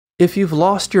If you've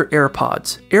lost your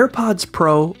AirPods, AirPods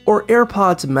Pro, or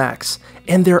AirPods Max,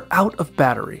 and they're out of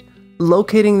battery,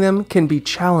 locating them can be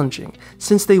challenging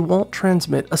since they won't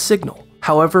transmit a signal.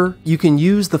 However, you can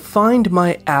use the Find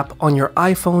My app on your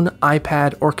iPhone,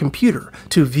 iPad, or computer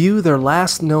to view their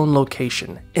last known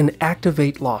location and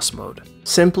activate lost mode.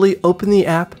 Simply open the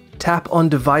app, tap on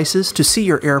Devices to see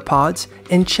your AirPods,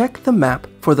 and check the map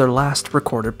for their last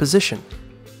recorded position.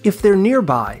 If they're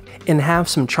nearby and have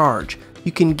some charge,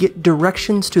 you can get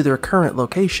directions to their current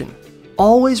location.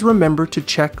 Always remember to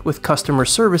check with customer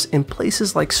service in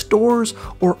places like stores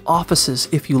or offices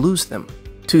if you lose them.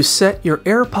 To set your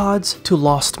AirPods to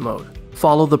lost mode,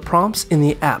 follow the prompts in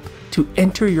the app to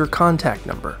enter your contact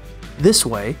number. This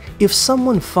way, if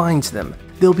someone finds them,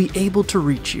 they'll be able to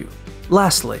reach you.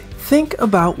 Lastly, think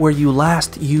about where you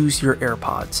last used your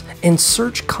AirPods and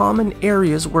search common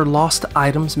areas where lost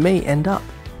items may end up.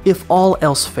 If all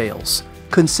else fails,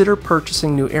 consider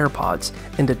purchasing new AirPods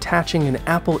and attaching an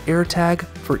Apple AirTag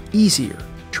for easier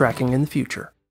tracking in the future.